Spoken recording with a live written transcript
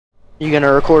You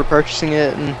gonna record purchasing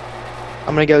it, and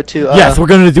I'm gonna go to. Yes, we're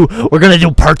gonna do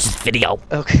purchase video.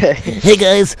 Okay. Hey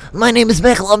guys, my name is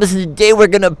Matt Columbus, and today we're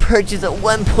gonna purchase a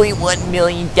 $1.1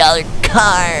 million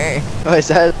car. Oh, is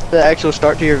that the actual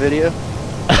start to your video?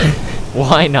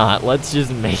 Why not? Let's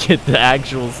just make it the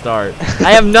actual start.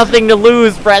 I have nothing to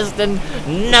lose, Preston.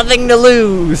 Nothing to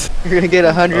lose. You're gonna get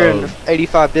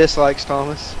 185 dislikes,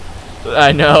 Thomas.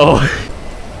 I know.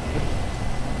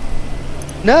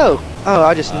 No. Oh,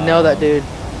 I just know that dude.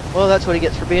 Well, that's what he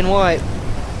gets for being white.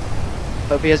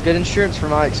 Hope he has good insurance for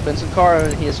my expensive car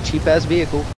and he has a cheap-ass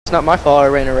vehicle. It's not my fault I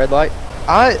ran a red light.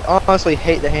 I honestly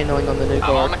hate the handling on the new car.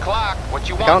 I'm on the clock. What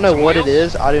you want? I don't know what wheels? it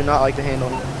is. I do not like the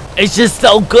handling. It's just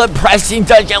so good. Preston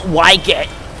doesn't like it.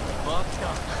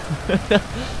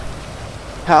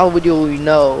 How would you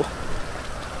know?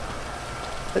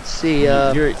 Let's see.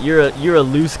 You're a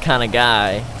loose kind of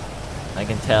guy. I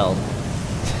can tell.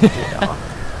 Yeah.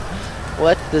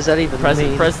 What does that even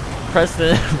mean?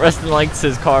 Preston likes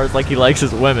his cars like he likes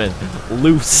his women.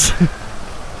 Loose.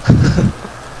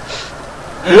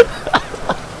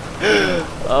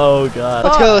 Oh god.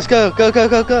 Let's go. Go.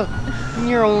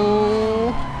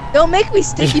 Don't make me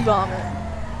sticky bomb it.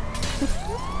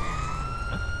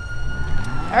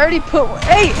 I already put one.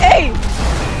 Hey!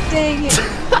 Dang it.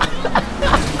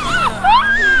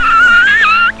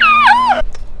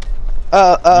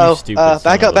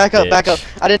 Back up.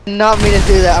 I did not mean to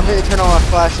do that. I'm gonna turn on my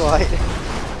flashlight.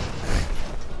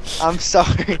 I'm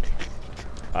sorry.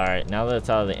 Alright, now that it's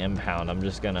out of the impound, I'm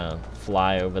just gonna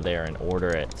fly over there and order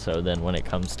it, so then when it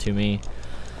comes to me,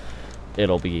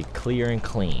 it'll be clear and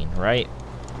clean, right?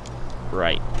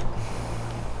 Right.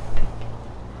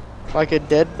 Like a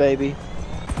dead baby.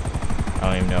 I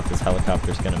don't even know if this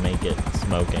helicopter's gonna make it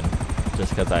smoking,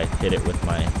 just because I hit it with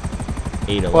my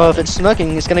 811. Well, if it's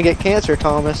smoking, it's gonna get cancer,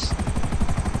 Thomas.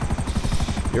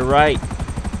 You're right.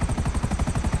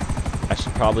 I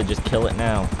should probably just kill it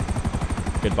now.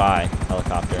 Goodbye,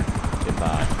 helicopter.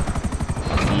 Goodbye.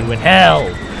 I'll see you in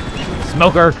hell,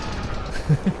 smoker.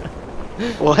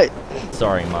 What?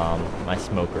 Sorry, Mom. My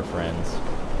smoker friends.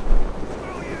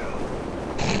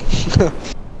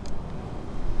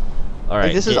 All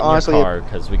right, this is get in honestly your car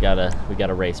because we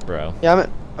gotta race, bro. Yeah,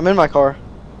 I'm in my car.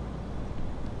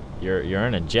 You're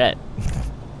in a jet.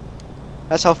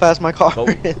 That's how fast my car Oh.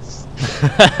 is.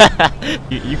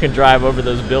 you can drive over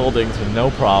those buildings with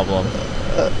no problem.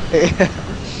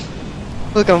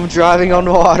 Look, I'm driving on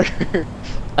water.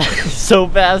 So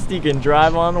fast you can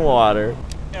drive on water.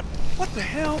 What the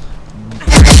hell?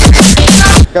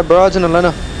 Got broads in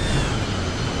Atlanta.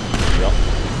 Yep.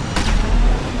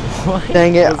 What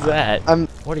Dang it! was that?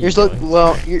 What are you yours look doing?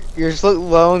 low. Yours look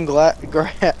low and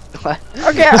Okay.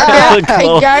 Look Hey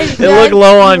low. guys, It look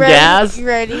low on you ready? gas? You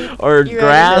ready? Or You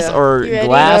grass, ready? or You ready?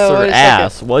 glass, No, or wait a second.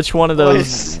 ass? Which one of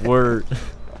those were?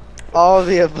 All of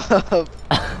the above.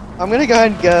 I'm gonna go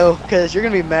ahead and go because you're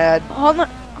gonna be mad. Hold on.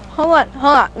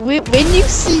 When you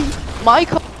see my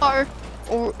car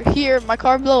or hear my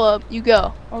car blow up, you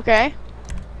go. Okay.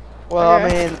 Well, Okay.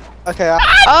 I mean, okay.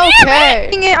 Okay.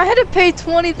 Dang it, I had to pay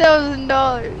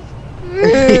 $20,000.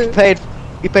 You paid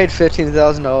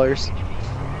 $15,000.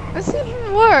 That's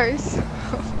even worse.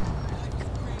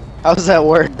 How does that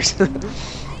work?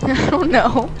 I don't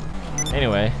know.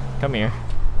 Anyway, come here.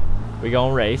 We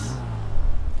gonna race.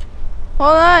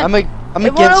 Hold on. I'm It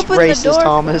won't against open the races, door for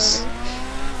Thomas. me.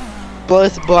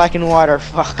 Both black and white are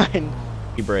fine.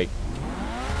 You break.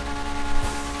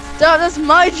 Stop, that's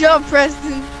my job,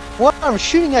 Preston. What? I'm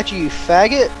shooting at you, you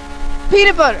faggot.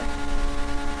 Peanut butter.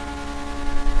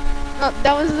 No,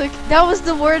 that was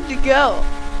the word to go.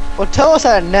 Well, tell us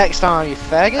that next time, you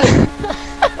faggot.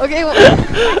 Okay. Well,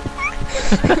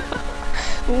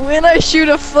 when I shoot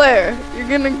a flare, you're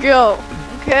gonna go.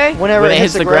 Okay. Whenever When it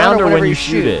hits the ground, or when whenever you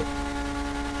shoot it?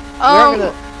 We're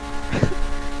gonna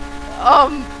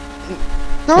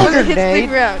throw a when it hits the grenade.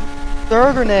 ground. Throw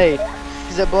a grenade,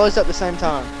 because it blows up at the same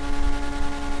time.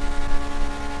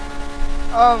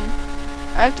 I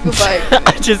have to go buy it.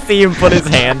 I just see him put his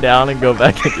hand down and go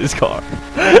back in his car.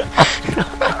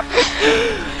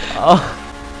 Oh.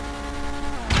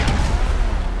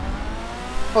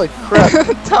 Holy crap.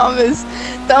 Thomas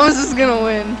is gonna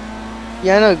win.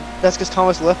 Yeah, I know. That's because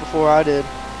Thomas left before I did.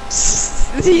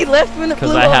 He left when it blew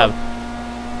Because I up.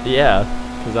 have, yeah,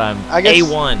 because I'm I guess-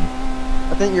 A1.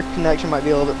 I think your connection might be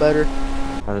a little bit better.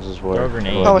 How does this Throw work? a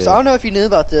grenade. What do Thomas, I don't know if you knew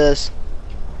about this,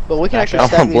 but we can Back actually up.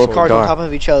 stack these Blow up cars the on car. top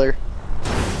of each other.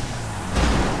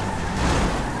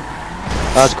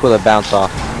 That's cool. That bounce off.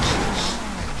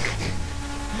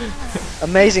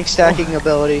 Amazing stacking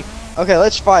ability. Okay,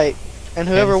 let's fight. And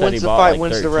whoever Ken said he wins the bought fight like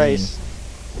wins the 13. race.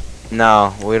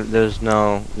 No, there's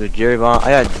no. The Jerry Bond.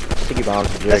 I got sticky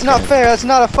bombs. That's not fair. That's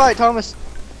not a fight, Thomas.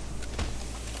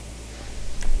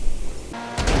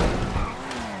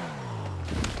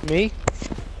 Me?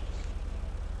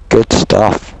 Good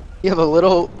stuff. You have a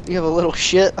little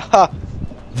shit. Ha.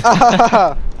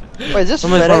 Wait, is this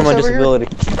Don't make fun of FedEx my over disability.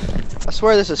 here? I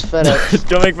swear this is FedEx.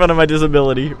 Don't make fun of my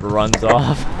disability. Runs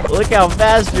off. Look how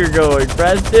fast you're going,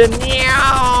 Preston.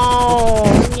 Meow.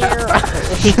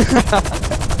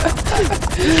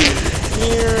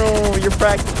 Meow. You're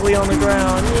practically on the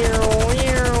ground.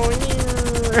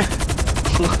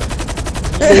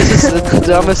 This is the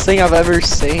dumbest thing I've ever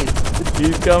seen.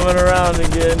 He's coming around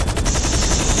again.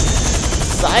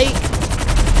 Psych!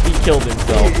 He killed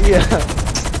himself. Yeah.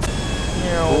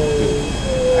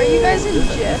 Are you guys in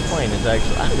This jets? plane is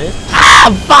actually. I missed.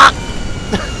 Ah, fuck!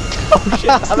 Oh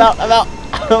shit! I'm out.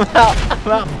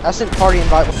 I sent party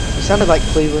invite. It sounded like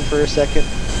Cleveland for a second.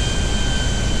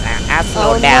 I'll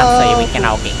slow down so we can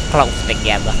all get close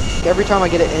together. Every time I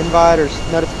get an invite or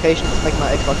notification, it's making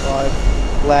my Xbox Live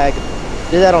lag.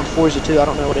 Did that on Forza 2. I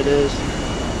don't know what it is.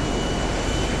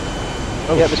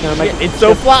 Oh, yep, it's gonna make. It's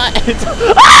so fly. It's,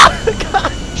 ah!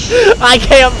 God. I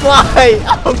can't fly.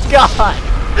 Oh god.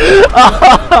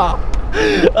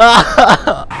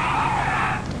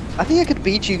 I think I could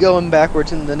beat you going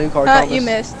backwards in the new car. Thomas. You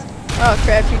missed. Oh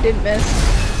crap, you didn't miss.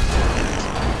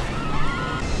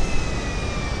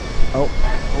 Oh.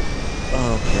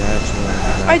 Okay, that's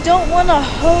what I don't want to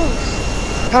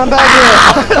host. Come back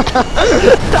here.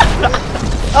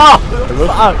 Oh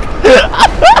fuck.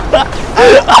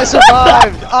 I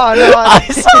survived. Oh no,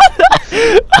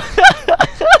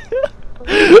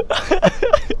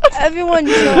 Everyone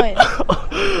join.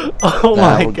 Oh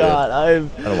my god, I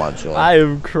don't want to. I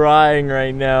am crying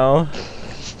right now.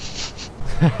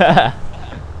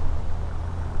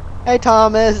 Hey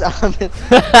Thomas, I'm in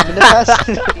the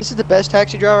passenger. This is the best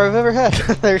taxi driver I've ever had.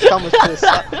 There's Thomas to the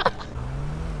side.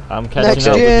 I'm catching Next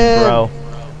up with gen. you, bro.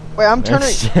 Wait, I'm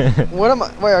turning. What am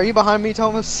I? Wait, are you behind me,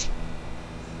 Thomas?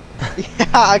 Yeah,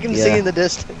 I can see in the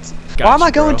distance. Why am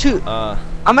I going to?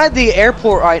 I'm at the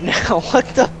airport right now. What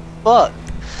the fuck?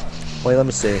 Wait, let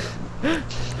me see.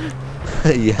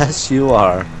 Yes, you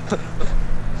are.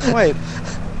 Wait.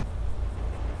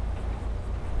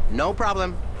 No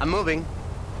problem. I'm moving.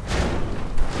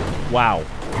 Wow.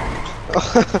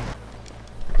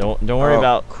 Don't worry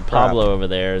about Pablo over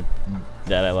there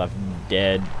that I left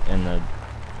dead in the.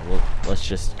 Let's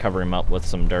just cover him up with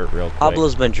some dirt real quick.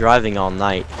 Pablo's been driving all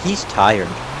night. He's tired.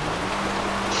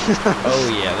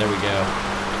 Oh yeah, there we go.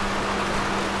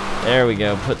 There we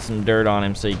go. Put some dirt on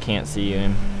him so you can't see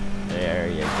him. There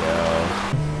you go.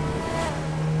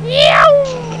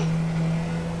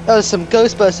 That was some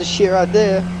Ghostbusters shit right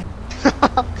there.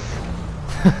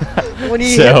 When you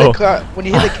hit the car, when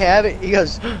you hit the cab, he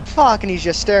goes, "Fuck," and he's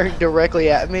just staring directly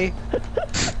at me.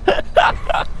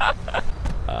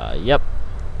 Yep.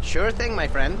 Sure thing, my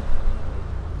friend.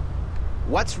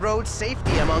 What's road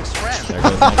safety amongst friends? There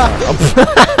goes my car.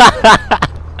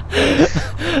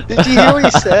 Did you hear what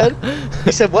he said?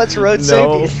 He said, "What's road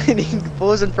No. safety?" And he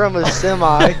pulls in front of a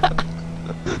semi.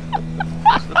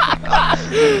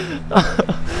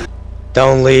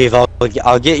 Don't leave.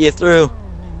 I'll get you through.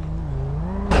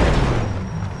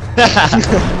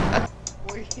 Where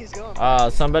he's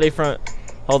going? Somebody from.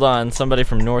 Hold on. Somebody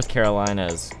from North Carolina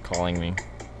is calling me.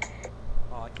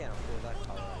 Oh, I can't afford that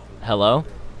car. Hello.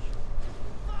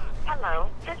 Hello,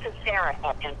 this is Sarah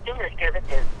at Consumer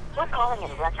Services. We're calling in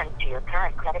reference to your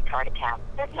current credit card account.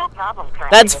 There's no problem currently.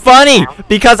 That's with your funny account.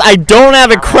 because I don't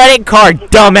have a credit card,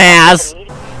 dumbass.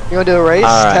 You wanna do a race?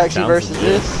 Alright, Taxi sounds versus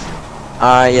good. this?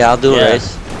 Alright, yeah, I'll do a Yeah.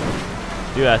 race.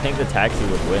 Dude, I think the taxi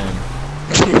would win.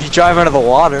 You drive under the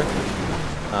water.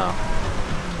 Oh.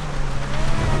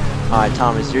 Alright,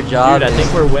 Thomas, your job Dude, I is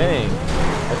think we're winning.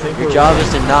 I think your we're job winning.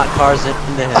 is to knock cars in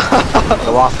the head.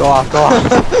 Go off, go off, go off.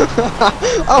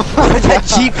 Oh my Where did that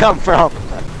God. Jeep come from?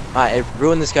 Alright,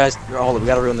 ruin this guy's. Hold on, we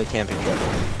gotta ruin the camping trip.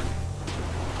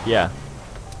 Yeah.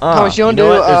 Thomas, you you wanna know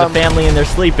do, what? There's a um, family and they're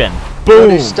sleeping. wanna do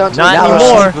Boom. stunts Not with Now Thomas? we're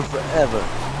anymore. sleeping forever.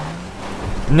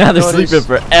 Now they're No, it is- sleeping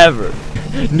forever.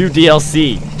 New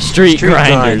DLC. Street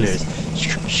Grinders.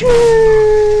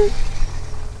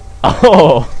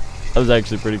 Oh, that was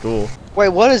actually pretty cool. Wait,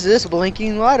 what is this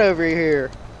blinking light over here?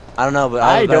 I don't know, but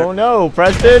I don't know,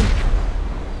 Preston.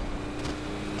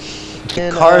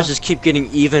 And, Cars just keep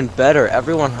getting even better.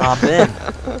 Everyone hop in.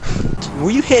 Were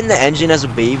you hitting the engine as a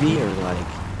baby or like?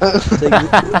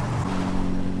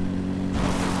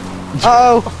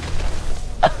 Oh,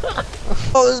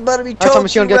 Oh, this is about to be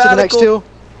Thomas, you wanna get to the next two?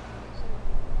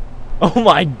 Oh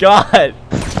my god.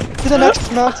 To the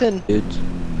next mountain. Dude.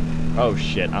 Oh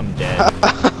shit, I'm dead.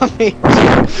 I mean,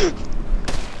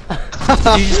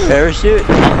 Did you just parachute?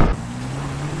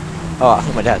 Oh, I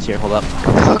think my dad's here. Hold up.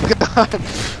 Oh god.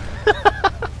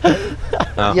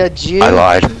 Oh, Yeah, Jude. I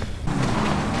lied.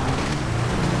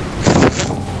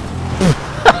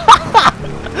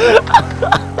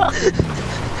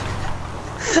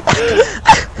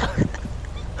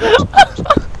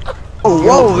 Oh,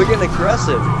 whoa, we're getting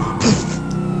aggressive.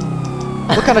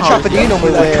 What kind of chopper do you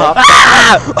normally wear?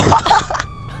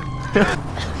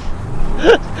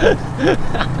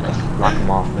 Knock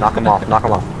him off, knock him off, knock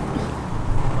him off.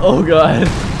 Oh god.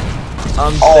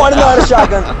 Oh, I didn't know I had a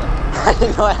shotgun. I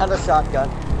didn't know I had a shotgun.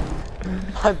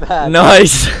 My bad.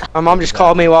 Nice. My mom just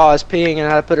called me while I was peeing and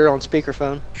I had to put her on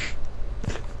speakerphone.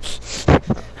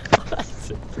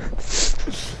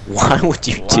 Why would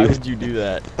you Why do? would you do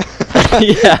that?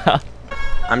 Yeah.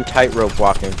 I'm tightrope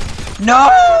walking. No.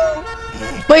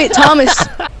 Wait, Thomas.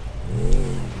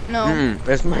 No.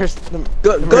 It's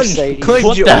good. Mercedes. Good.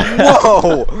 What the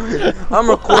Whoa! I'm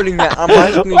recording that. I'm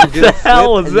asking you to do the a flip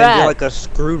hell was and then that? do like a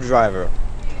screwdriver.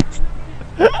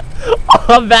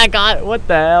 I'm back on. What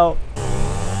the hell?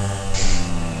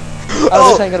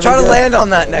 Oh, this ain't gonna try be to good. land on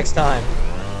that next time.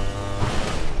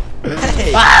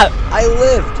 Hey, Ah! I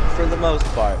lived for the most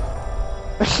part.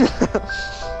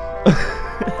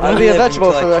 I'm gonna be a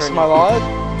vegetable for the rest of my life.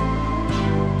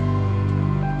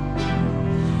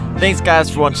 Thanks guys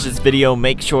for watching this video.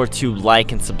 Make sure to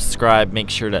like and subscribe.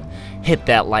 Make sure to hit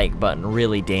that like button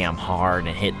really damn hard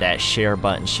and hit that share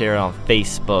button. Share it on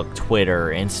Facebook, Twitter,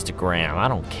 Instagram. I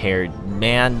don't care,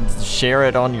 man. Share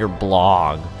it on your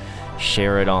blog.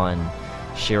 Share it on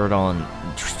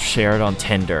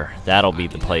Tinder. That'll be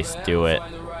the place to do it.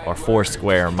 Or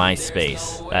Foursquare or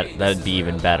MySpace. That'd be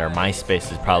even better.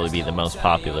 MySpace would probably be the most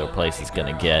popular place it's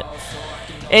gonna get.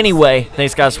 Anyway,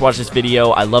 thanks guys for watching this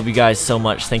video. I love you guys so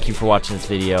much. Thank you for watching this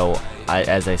video.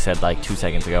 As I said like 2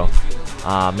 seconds ago.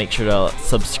 Make sure to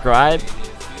subscribe.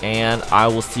 And I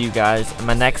will see you guys in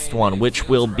my next one, which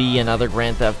will be another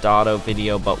Grand Theft Auto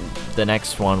video. But the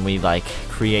next one, we like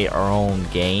create our own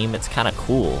game. It's kind of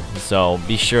cool. So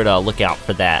be sure to look out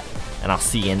for that. And I'll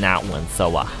see you in that one. So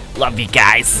love you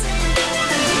guys.